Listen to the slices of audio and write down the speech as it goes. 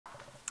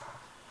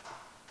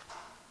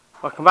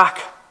Welcome back.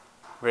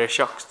 Rear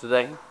shocks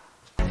today.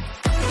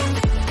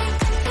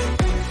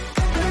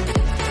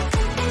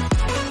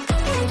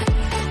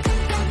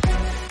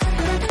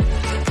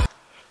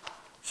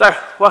 So,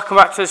 welcome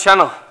back to the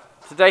channel.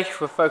 Today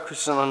we're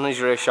focusing on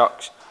these rear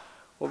shocks.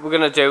 What we're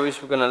going to do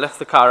is we're going to lift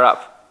the car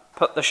up,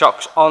 put the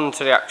shocks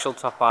onto the actual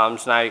top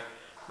arms. Now,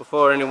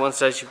 before anyone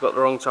says you've got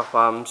the wrong top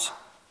arms,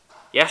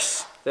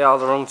 yes, they are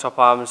the wrong top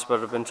arms, but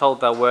I've been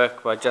told they'll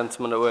work by a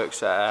gentleman that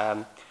works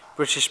at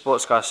British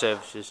Sports Car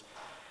Services.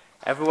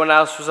 Everyone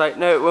else was like,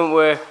 no, it won't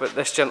work, but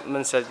this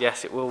gentleman said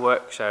yes, it will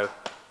work, so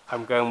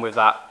I'm going with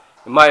that.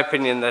 In my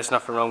opinion, there's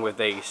nothing wrong with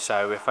these,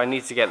 so if I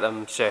need to get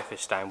them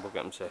surfaced down, we'll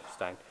get them surfaced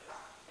down.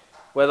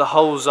 Where the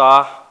holes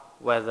are,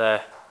 where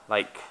the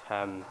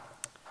where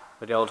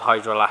the old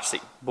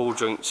hydroelastic ball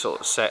joints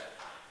sort of sit,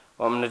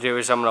 what I'm going to do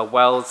is I'm going to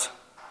weld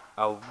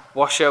a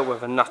washer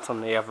with a nut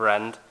on the other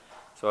end,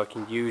 so I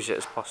can use it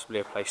as possibly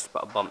a place to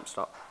put a bump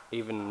stop.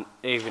 Even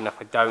if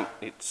I don't,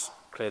 it's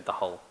cleared the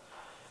hole.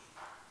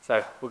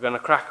 So we're going to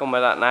crack on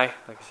with that now.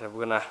 Like I said,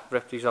 we're going to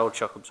rip these old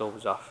shock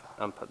absorbers off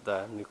and put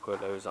the new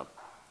coilovers on.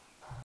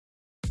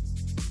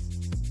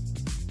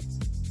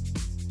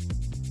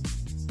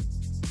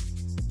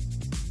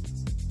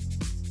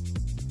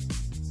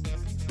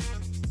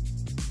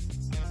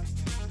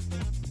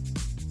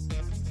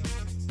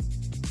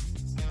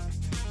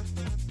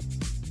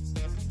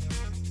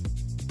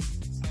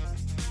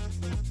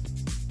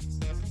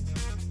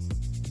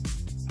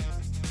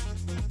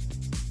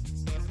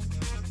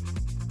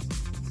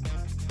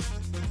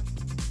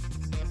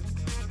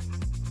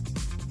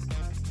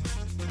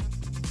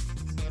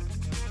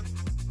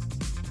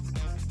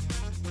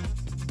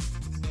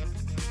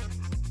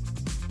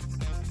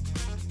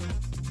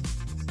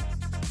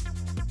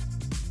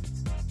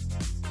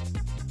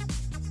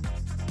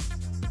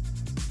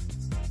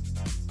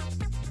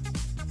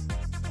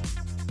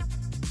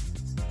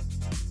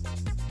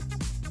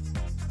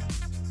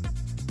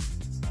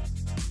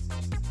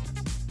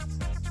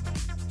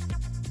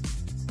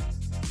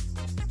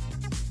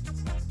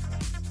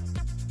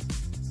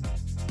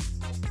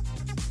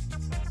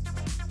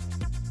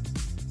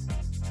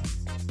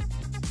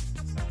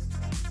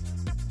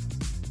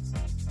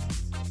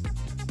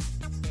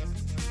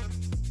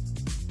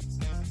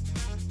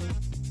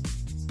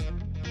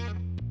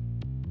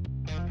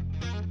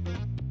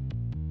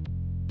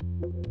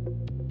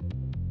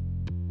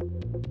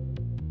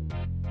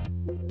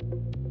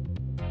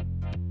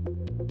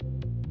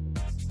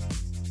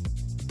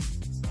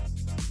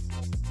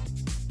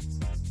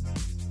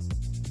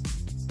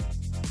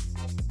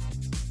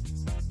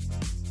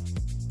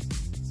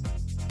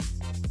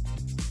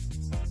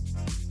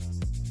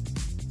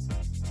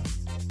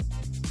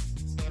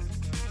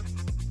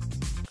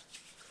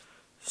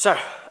 So,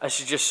 as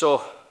you just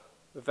saw,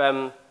 we've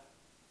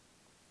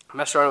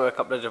messed around with a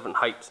couple of different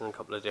heights and a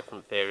couple of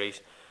different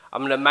theories.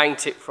 I'm going to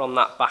mount it from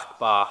that back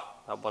bar,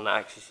 that one that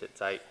actually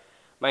sits out.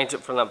 Mount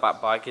it from that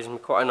back bar, it gives me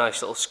quite a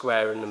nice little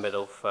square in the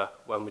middle for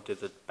when we do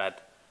the bed.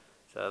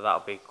 So that'll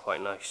be quite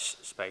a nice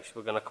space.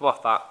 We're going to come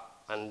off that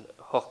and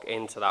hook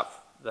into that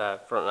the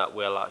front of that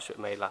wheel arch that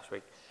we made last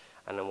week,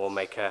 and then we'll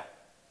make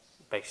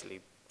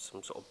basically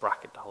some sort of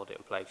bracket to hold it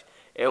in place.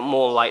 It'll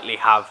more likely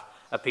have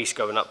a piece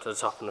going up to the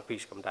top and a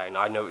piece come down.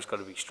 I know it's got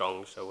to be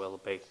strong, so there'll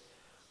be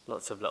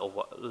lots of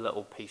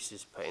little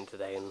pieces put in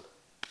today and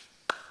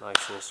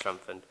nice and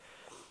strengthened.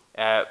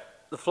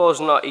 The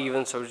floor's not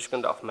even, so we're just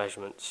going to do off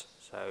measurements.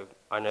 So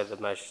I know the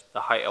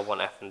height I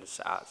want everything to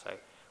sit at, so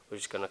we're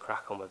just going to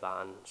crack on with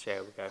that and see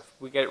how we go. If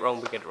we get it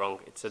wrong, we get it wrong.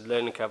 It's a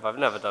learning curve. I've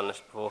never done this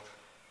before.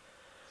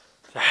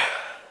 So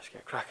let's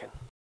get cracking.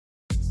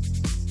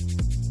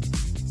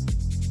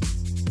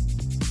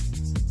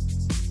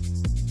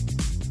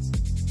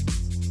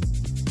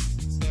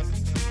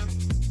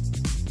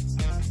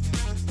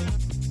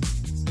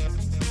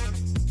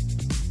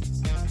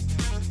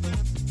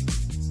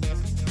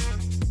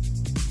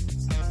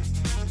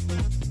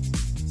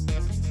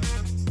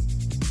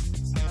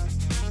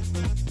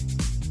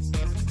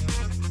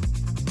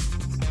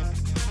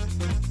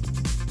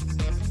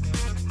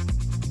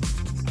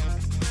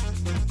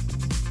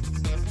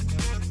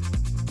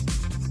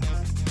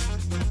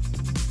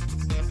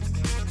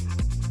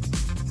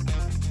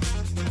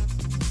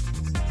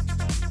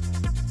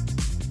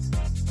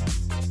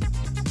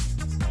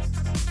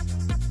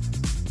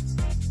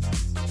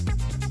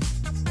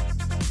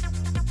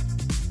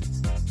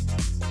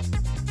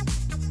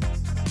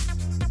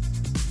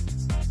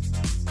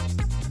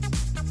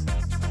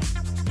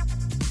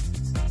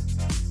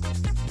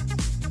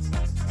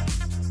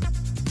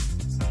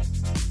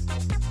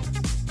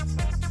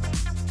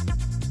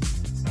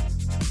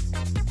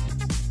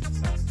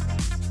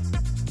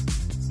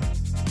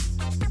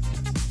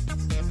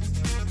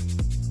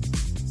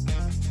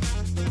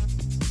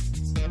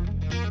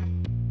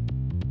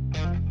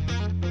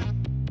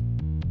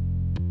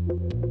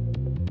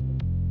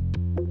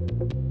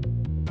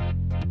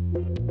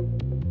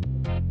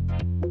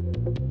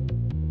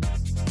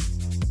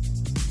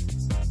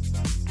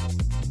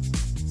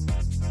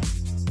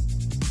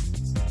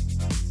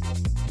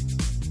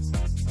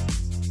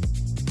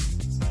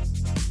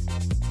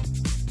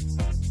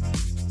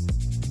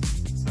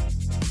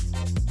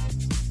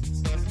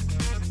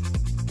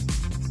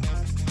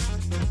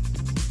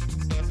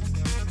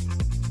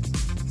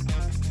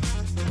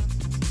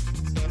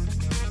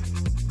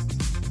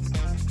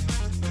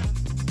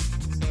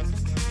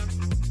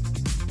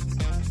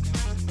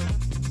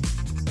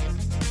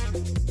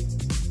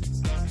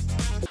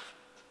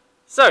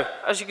 So,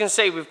 as you can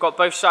see, we've got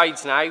both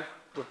sides now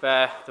with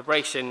the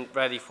bracing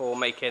ready for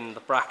making the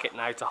bracket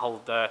now to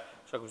hold the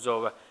shock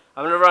absorber.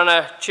 I'm going to run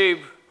a tube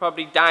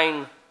probably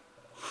down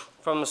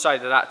from the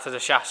side of that to the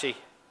chassis,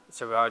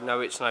 so I know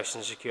it's nice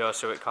and secure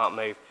so it can't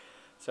move.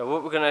 So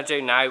what we're going to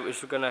do now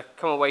is we're going to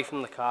come away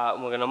from the car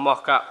and we're going to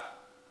mock up,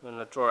 we're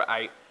going to draw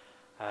it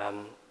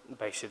out,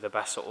 basically the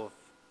best sort of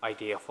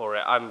idea for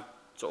it. I'm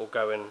sort of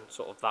going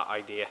sort of that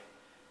idea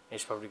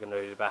is probably going to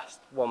be the best.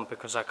 One,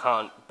 because I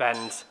can't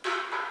bend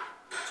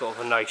sort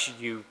of a nice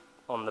U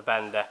on the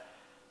bender,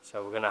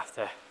 so we're going to have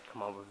to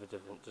come up with a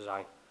different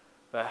design.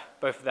 But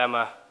both of them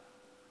are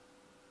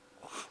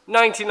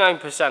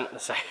 99% the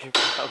same. I'm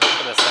not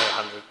going to say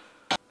 100.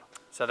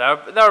 So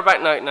they're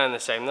about 99 the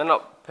same. They're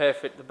not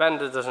perfect. The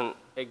bender doesn't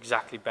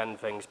exactly bend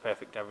things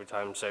perfect every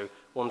time, so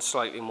one's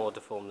slightly more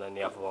deformed than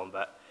the other one,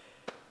 but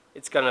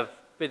it's going to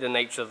be the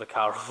nature of the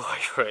car all the way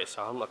through it,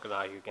 so I'm not going to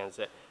argue against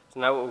it. So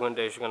now what we're going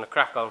to do is we're going to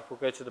crack on. We'll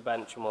go to the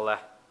bench and we'll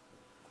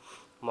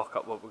mock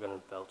up what we're going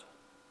to build.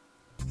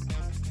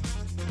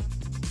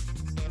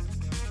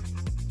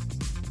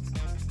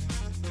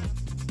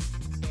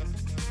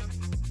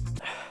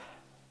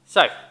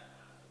 So,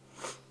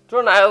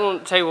 drawing that out, I'll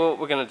tell you what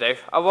we're going to do.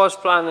 I was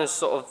planning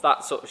sort of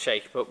that sort of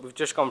shape, but we've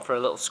just gone for a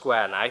little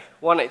square now.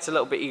 One, it's a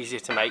little bit easier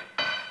to make,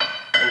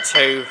 and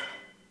two,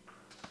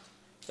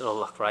 it'll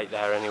look right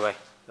there anyway.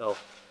 It'll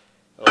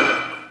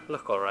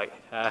look alright.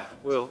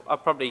 I'll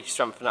probably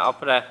strengthen it. I'll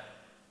put a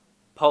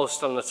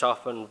post on the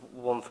top and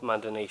one from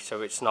underneath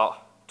so it's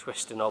not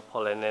twisting or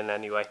pulling in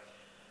anyway.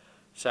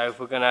 So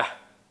we're going to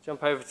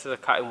jump over to the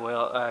cutting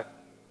wheel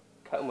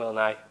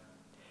now,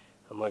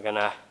 and we're going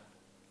to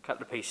cut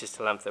the pieces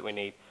to length that we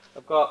need.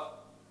 I've got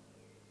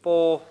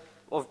all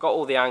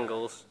the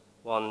angles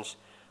ones.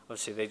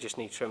 Obviously they just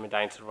need trimming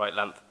down to the right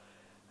length,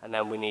 and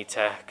then we need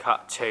to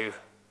cut to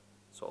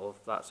sort of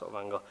that sort of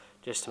angle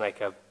just to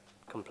make a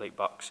complete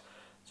box.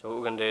 So what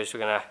we're going to do is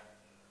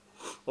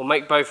we'll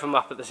make both of them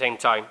up at the same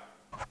time,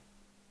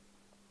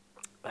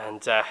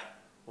 and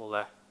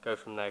we'll go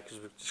from there, because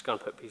we're just going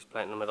to put a piece of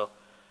plate in the middle,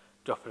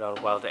 drop it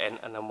on, weld it in,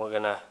 and then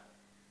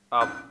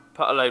I'll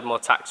put a load more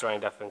tacks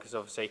around everything, because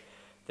obviously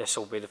this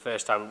will be the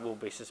first time it will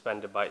be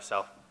suspended by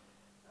itself,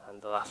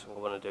 and the last thing I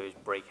want to do is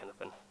break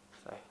anything.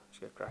 So let's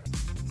get cracking.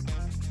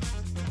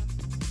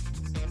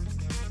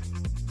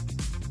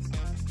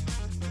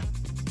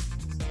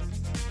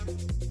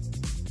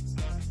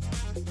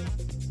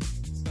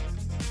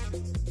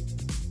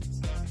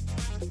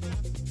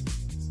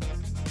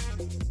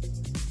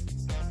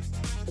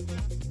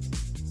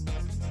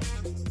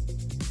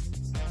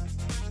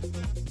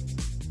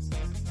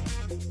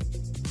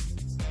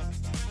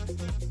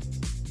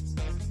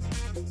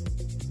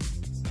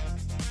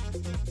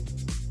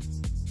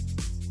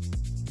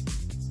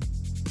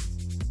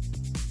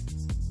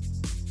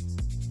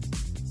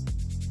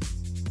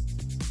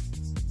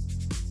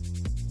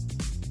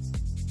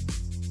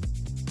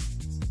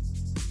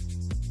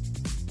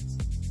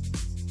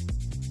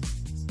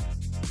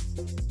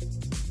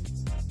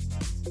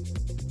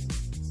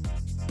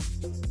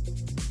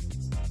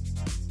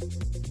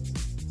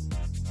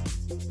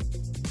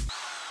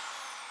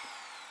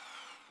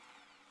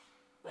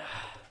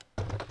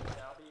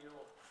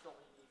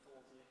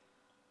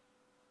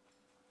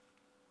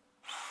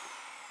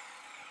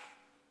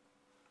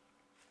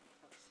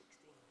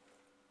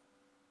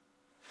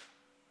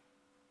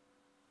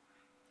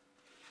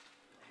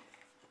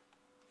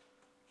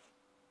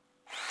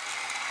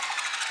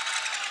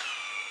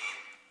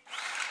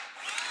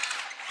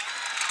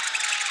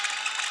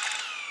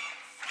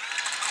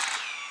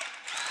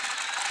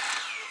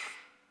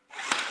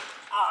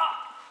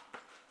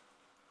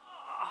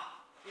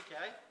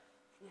 Okay.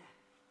 Yeah.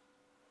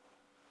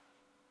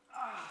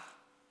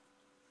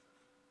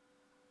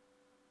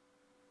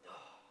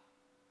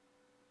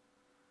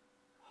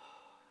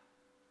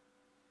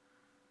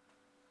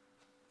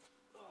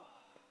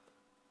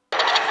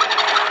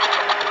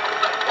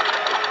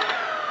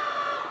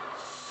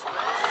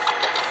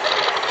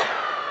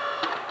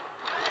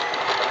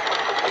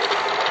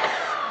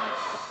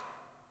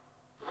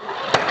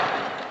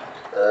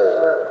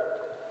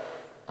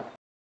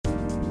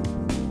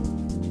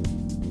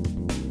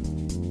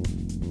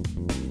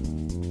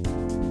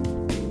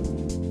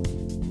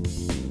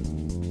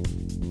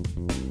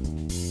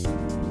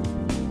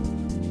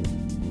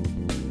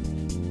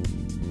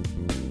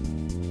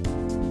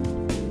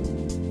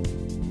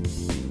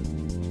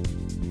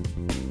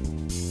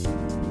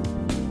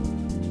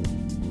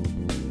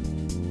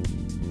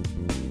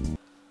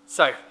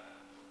 So,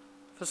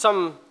 for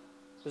some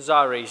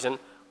bizarre reason,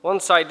 one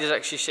side is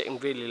actually sitting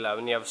really low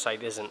and the other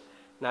side isn't.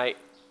 Now,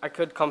 I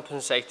could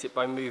compensate it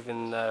by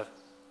moving the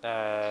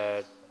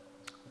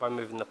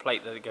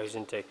plate that it goes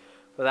into,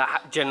 but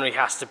that generally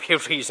has to be a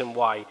reason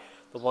why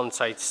the one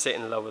side's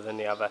sitting lower than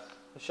the other.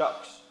 The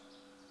shocks,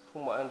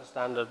 from what I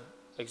understand, are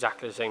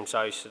exactly the same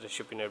size, so there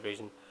should be no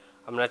reason.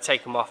 I'm going to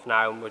take them off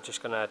now and we're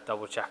just going to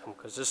double check them,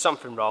 because there's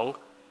something wrong.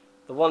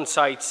 The one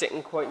side's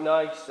sitting quite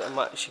nice, I'm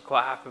actually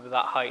quite happy with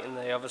that height, and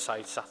the other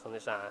side sat on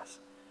its ass.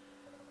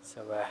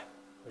 So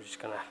we're just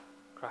going to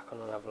crack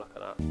on and have a look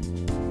at that.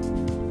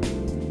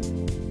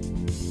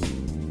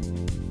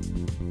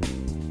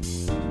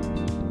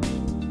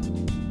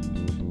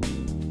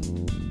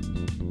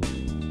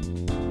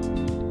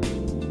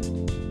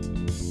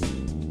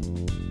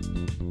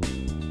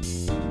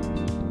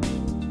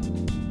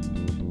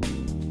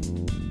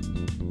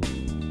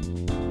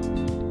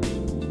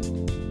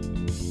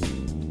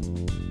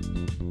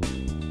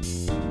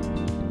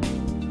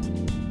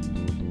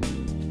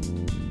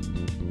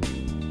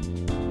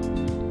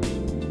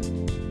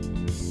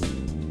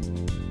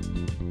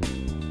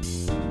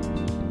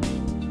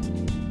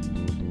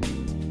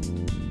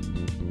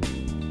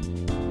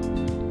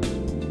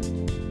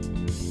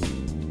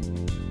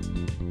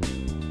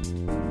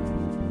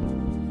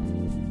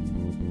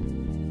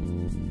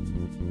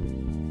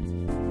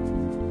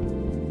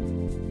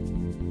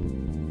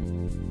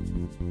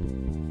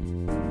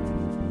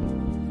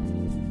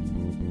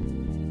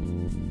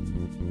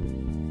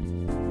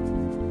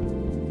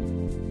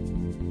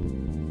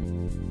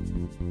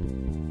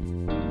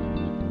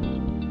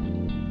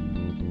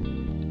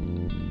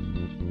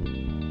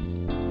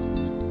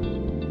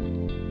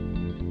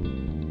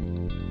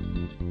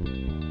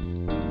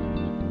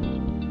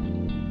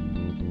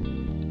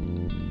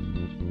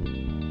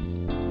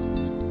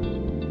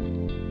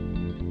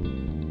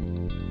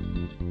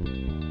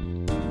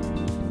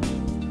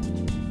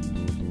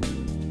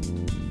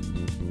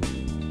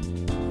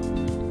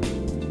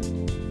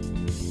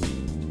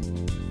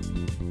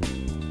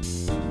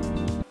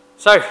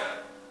 So,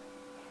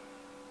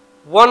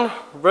 one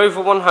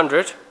Rover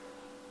 100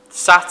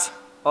 sat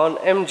on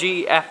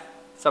MGF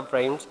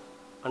subframes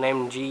on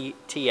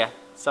MGTF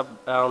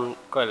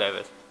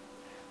coilovers.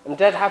 I'm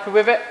dead happy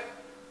with it.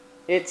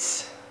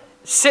 It's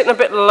sitting a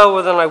bit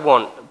lower than I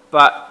want,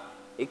 but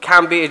it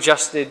can be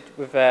adjusted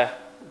with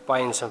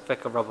buying some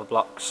thicker rubber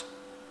blocks.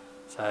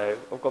 So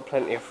I've got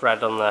plenty of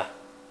thread on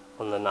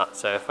the nut,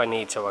 so if I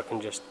need to I can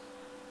just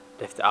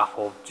lift it up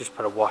or just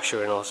put a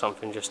washer in or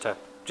something just to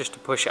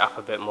push it up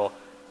a bit more.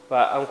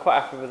 But I'm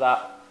quite happy with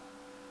that.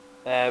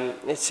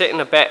 It's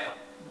sitting a bit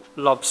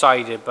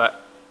lopsided,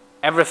 but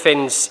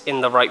everything's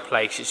in the right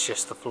place, it's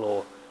just the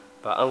floor.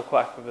 But I'm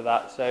quite happy with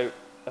that. So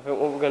I think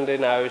what we're going to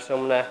do now is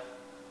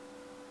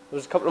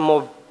there's a couple of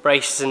more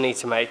braces I need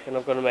to make, and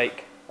I'm going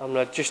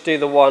to just do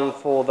the one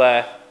for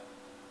the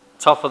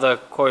top of the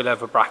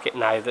coilover bracket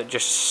now that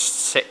just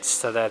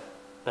sits to the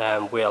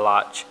wheel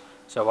arch.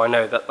 So I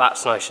know that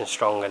that's nice and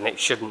strong and it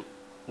shouldn't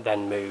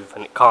then move,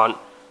 and it can't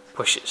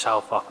push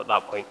itself up at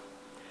that point.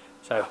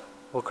 So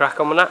we'll crack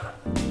on with that.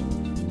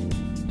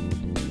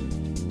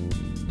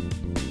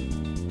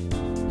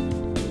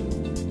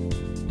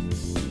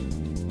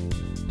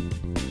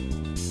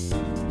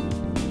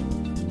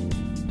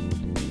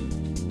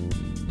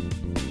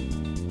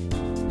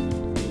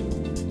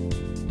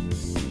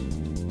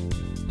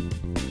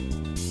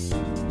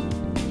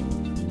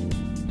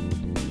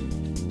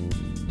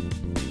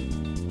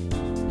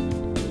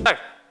 So,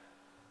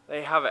 there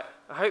you have it.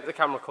 I hope the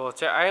camera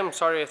caught it. I am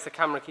sorry if the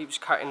camera keeps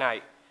cutting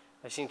out.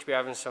 I seem to be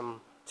having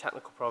some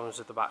technical problems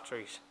with the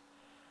batteries.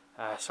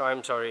 So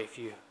I'm sorry if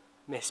you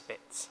miss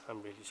bits.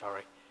 I'm really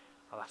sorry.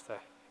 I'll have to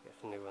get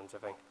some new ones, I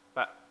think.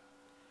 But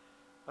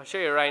I'll show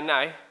you right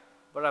now,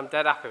 but I'm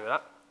dead happy with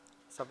that.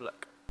 Let's have a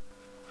look.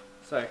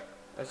 So,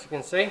 as you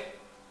can see,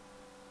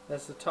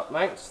 there's the top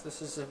mounts.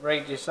 This is the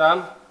radius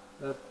arm,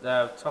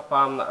 the top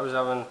arm that I was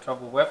having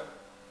trouble with.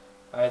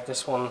 I had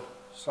this one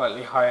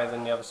slightly higher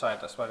than the other side,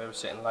 that's why they were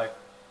sitting low.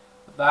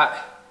 But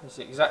that is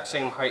the exact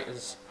same height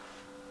as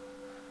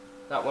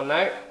that one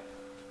now.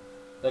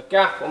 The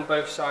gap on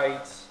both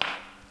sides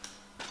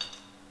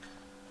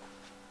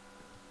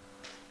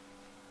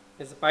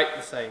is about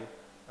the same.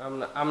 I'm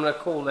going to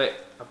call it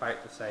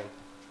about the same.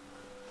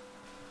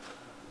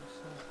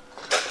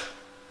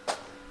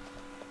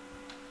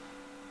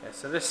 Yeah,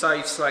 so this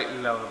side's slightly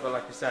lower, but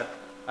like I said,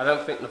 I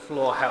don't think the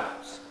floor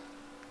helps.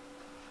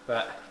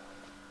 But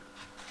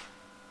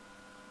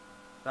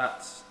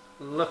that's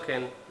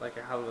looking like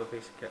a hell of a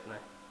piece of kit now.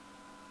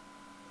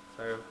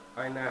 So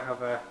I now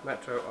have a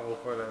Metro on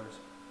coilovers.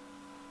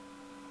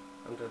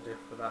 I'm going to do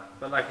for that.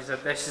 But like I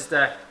said,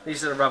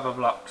 these are the rubber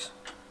blocks.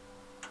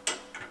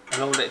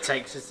 And all it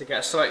takes is to get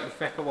a slightly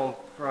thicker one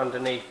for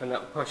underneath, and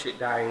that'll push it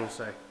down.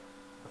 So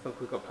I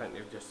think we've got plenty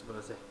of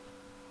adjustability.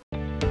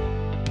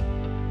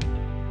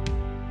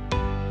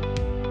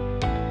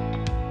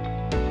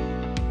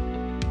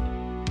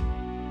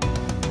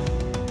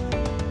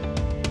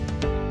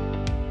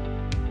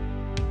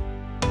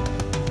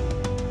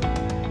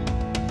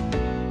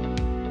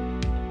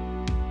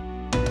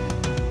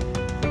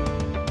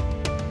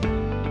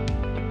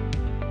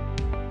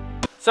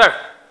 So,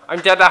 I'm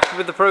dead happy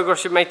with the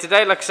progress we've made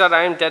today. Like I said,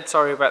 I am dead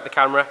sorry about the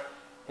camera.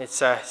 It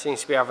seems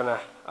to be having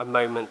a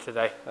moment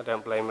today. I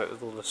don't blame it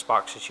with all the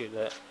sparks I shoot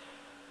at it.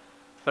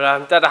 But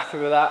I'm dead happy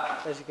with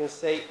that, as you can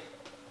see.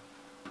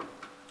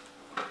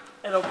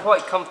 It'll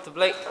quite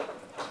comfortably.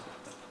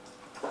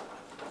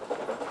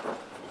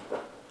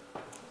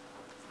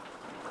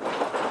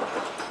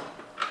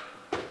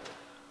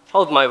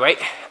 Hold my weight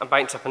and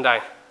bounce up and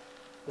down.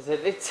 I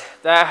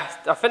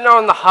think they're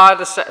on the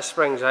harder set of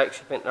springs. I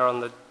actually think they're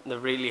on the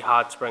really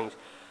hard springs.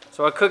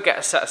 So I could get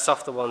a set of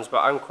softer ones, but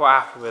I'm quite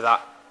happy with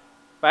that.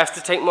 If I have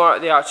to take more out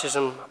of the arches,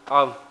 I'm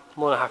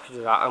more than happy to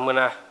do that. I'm going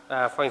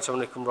to find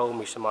someone who can roll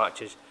me some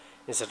arches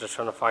instead of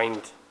trying to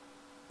find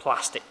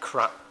plastic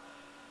crap.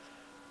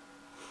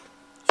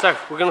 So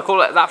we're going to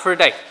call it that for a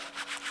day.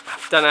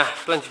 I've done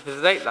plenty for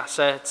the day. That's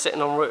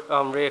sitting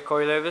on rear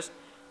coilovers.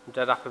 I'm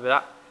dead happy with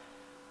that.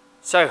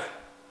 So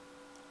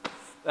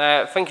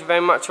thank you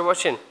very much for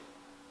watching.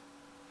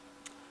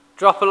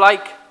 Drop a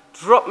like,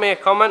 drop me a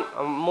comment.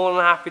 I'm more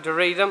than happy to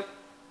read them,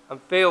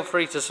 and feel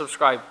free to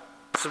subscribe.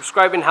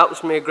 Subscribing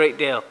helps me a great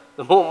deal.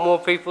 The more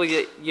people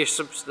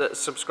that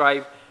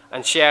subscribe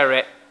and share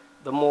it,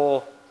 the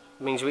more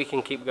means we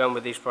can keep going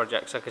with these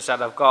projects. Like I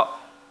said, I've got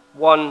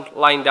one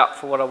lined up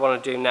for what I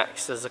want to do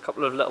next. There's a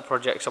couple of little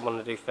projects I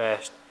want to do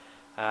first,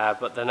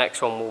 but the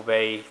next one will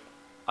be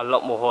a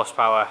lot more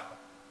horsepower,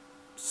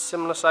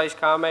 similar size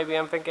car maybe,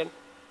 I'm thinking.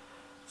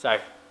 So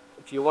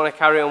if you want to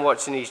carry on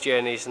watching these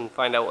journeys and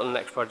find out what the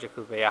next project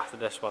will be after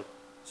this one,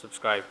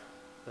 subscribe.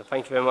 So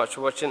thank you very much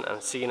for watching,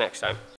 and see you next time.